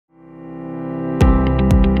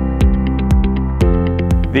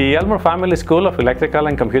The Elmore Family School of Electrical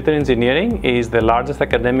and Computer Engineering is the largest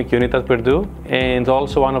academic unit at Purdue and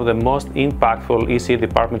also one of the most impactful ECE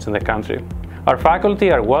departments in the country. Our faculty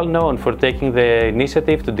are well known for taking the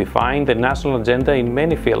initiative to define the national agenda in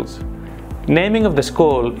many fields. Naming of the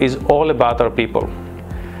school is all about our people.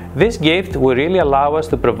 This gift will really allow us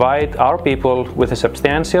to provide our people with a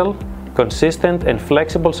substantial, consistent and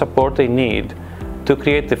flexible support they need to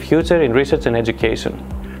create the future in research and education.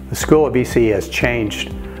 The School of ECE has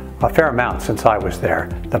changed a fair amount since I was there.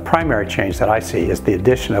 The primary change that I see is the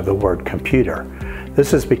addition of the word computer.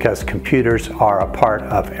 This is because computers are a part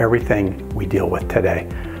of everything we deal with today.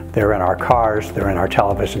 They're in our cars, they're in our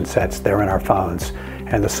television sets, they're in our phones,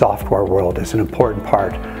 and the software world is an important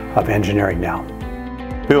part of engineering now.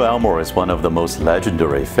 Bill Elmore is one of the most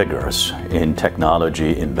legendary figures in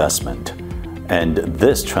technology investment. And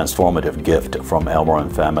this transformative gift from Elmore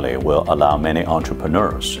and family will allow many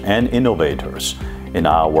entrepreneurs and innovators in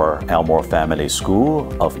our Elmore Family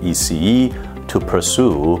School of ECE to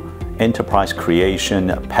pursue enterprise creation,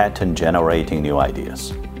 patent generating new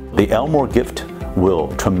ideas. The Elmore gift will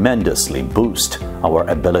tremendously boost our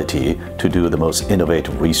ability to do the most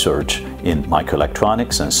innovative research in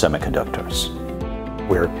microelectronics and semiconductors.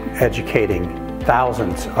 We're educating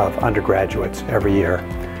thousands of undergraduates every year.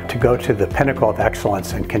 To go to the pinnacle of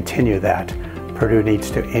excellence and continue that, Purdue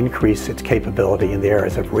needs to increase its capability in the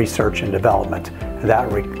areas of research and development. And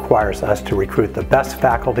that requires us to recruit the best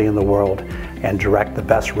faculty in the world and direct the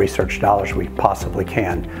best research dollars we possibly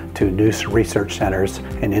can to new research centers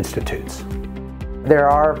and institutes. There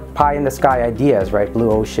are pie-in-the-sky ideas, right?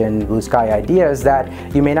 Blue ocean, blue sky ideas that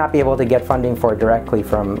you may not be able to get funding for directly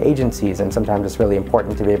from agencies, and sometimes it's really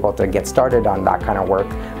important to be able to get started on that kind of work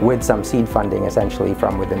with some seed funding essentially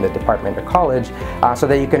from within the department or college so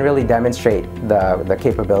that you can really demonstrate the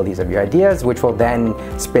capabilities of your ideas, which will then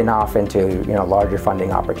spin off into larger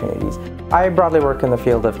funding opportunities. I broadly work in the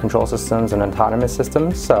field of control systems and autonomous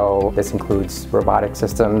systems, so this includes robotic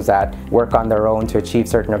systems that work on their own to achieve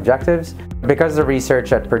certain objectives. Because the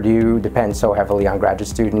research at Purdue depends so heavily on graduate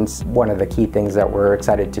students, one of the key things that we're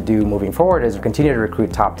excited to do moving forward is continue to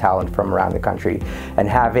recruit top talent from around the country. And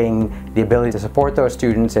having the ability to support those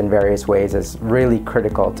students in various ways is really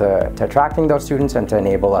critical to attracting those students and to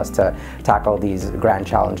enable us to tackle these grand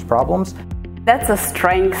challenge problems. That's a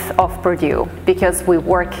strength of Purdue because we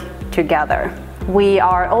work together. We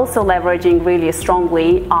are also leveraging really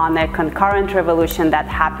strongly on a concurrent revolution that's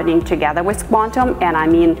happening together with quantum, and I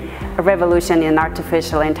mean a revolution in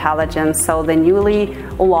artificial intelligence. So the newly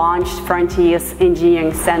launched Frontiers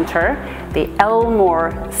Engineering Center, the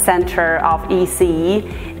Elmore Center of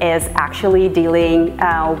ECE, is actually dealing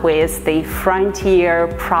with the frontier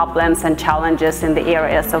problems and challenges in the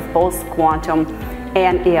areas of both quantum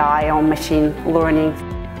and AI or machine learning.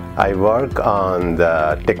 I work on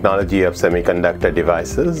the technology of semiconductor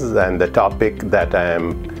devices, and the topic that I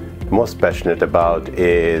am most passionate about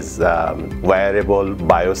is wearable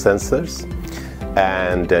biosensors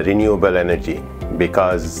and renewable energy,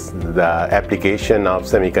 because the application of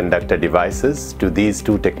semiconductor devices to these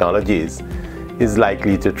two technologies is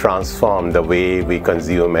likely to transform the way we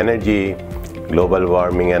consume energy, global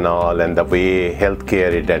warming and all, and the way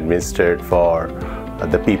healthcare is administered for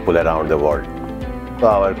the people around the world.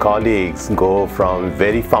 Our colleagues go from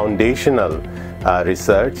very foundational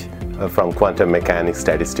research from quantum mechanics,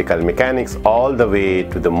 statistical mechanics, all the way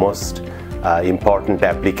to the most important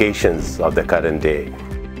applications of the current day.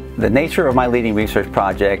 The nature of my leading research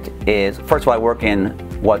project is, first of all, I work in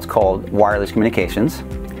what's called wireless communications,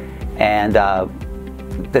 and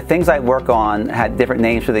the things I work on had different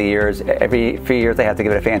names for the years. Every few years I have to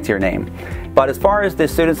give it a fancier name. But as far as the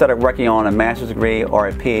students that are working on a master's degree or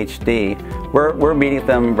a PhD, we're meeting with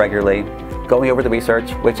them regularly, going over the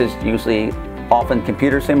research, which is usually often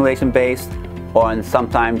computer simulation based, and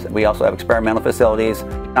sometimes we also have experimental facilities.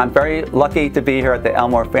 I'm very lucky to be here at the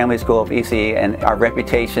Elmore Family School of ECE, and our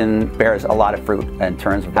reputation bears a lot of fruit in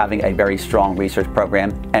terms of having a very strong research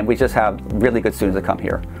program, and we just have really good students that come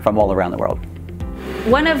here from all around the world.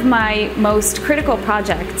 One of my most critical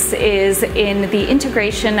projects is in the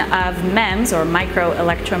integration of MEMS, or micro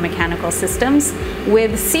electromechanical systems,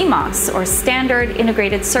 with CMOS, or standard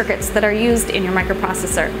integrated circuits that are used in your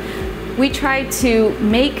microprocessor. We try to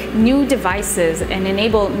make new devices and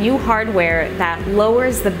enable new hardware that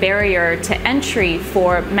lowers the barrier to entry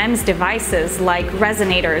for MEMS devices like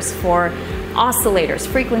resonators for oscillators,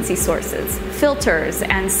 frequency sources, filters,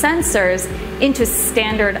 and sensors into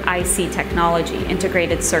standard IC technology,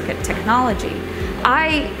 integrated circuit technology.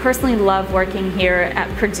 I personally love working here at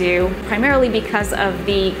Purdue, primarily because of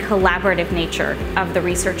the collaborative nature of the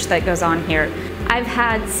research that goes on here. I've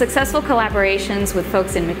had successful collaborations with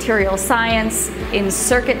folks in material science, in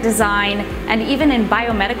circuit design, and even in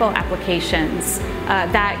biomedical applications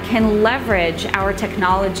that can leverage our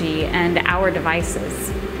technology and our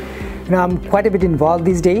devices. I'm quite a bit involved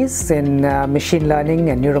these days in machine learning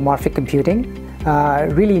and neuromorphic computing.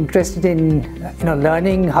 Really interested in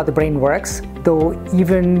learning how the brain works, though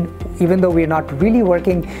even though we're not really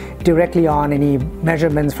working directly on any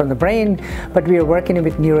measurements from the brain, but we are working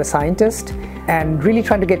with neuroscientists and really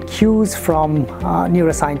trying to get cues from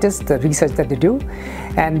neuroscientists, the research that they do.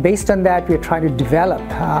 And based on that, we're trying to develop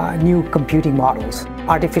new computing models,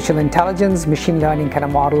 artificial intelligence, machine learning kind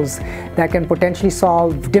of models that can potentially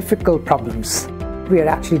solve difficult problems. We are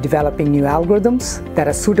actually developing new algorithms that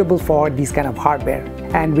are suitable for these kind of hardware.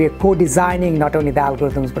 And we are co-designing not only the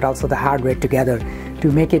algorithms but also the hardware together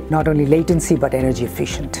to make it not only latency but energy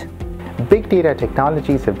efficient. Big data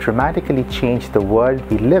technologies have dramatically changed the world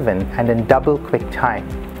we live in and in double quick time.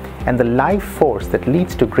 And the life force that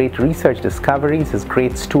leads to great research discoveries is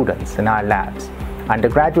great students in our labs.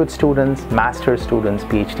 Undergraduate students, master's students,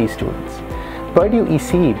 PhD students. Purdue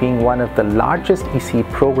ECE, being one of the largest ECE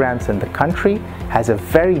programs in the country, has a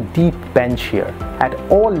very deep bench here at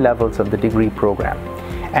all levels of the degree program.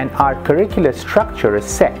 And our curricular structure is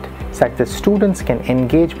set such that students can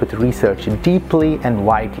engage with research deeply and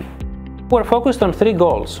widely. We're focused on three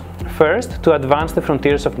goals. First, to advance the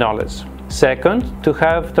frontiers of knowledge. Second, to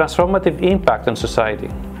have transformative impact on society.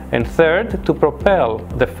 And third, to propel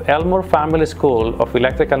the Elmore Family School of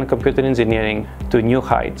Electrical and Computer Engineering to new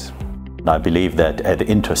heights. I believe that at the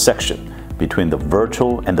intersection between the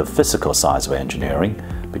virtual and the physical sides of engineering,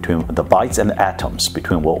 between the bytes and atoms,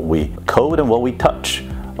 between what we code and what we touch,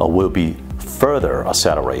 will be further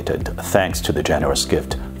accelerated thanks to the generous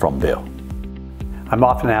gift from Bill. I'm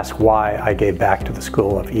often asked why I gave back to the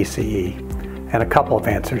School of ECE, and a couple of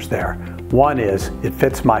answers there. One is it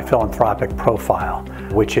fits my philanthropic profile,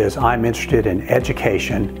 which is I'm interested in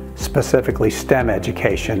education, specifically STEM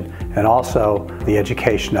education, and also the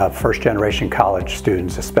education of first-generation college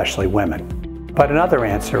students, especially women. But another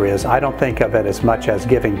answer is I don't think of it as much as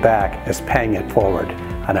giving back as paying it forward.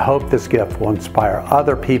 And I hope this gift will inspire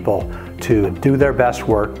other people to do their best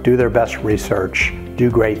work, do their best research, do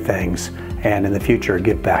great things, and in the future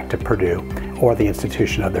give back to Purdue or the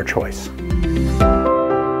institution of their choice.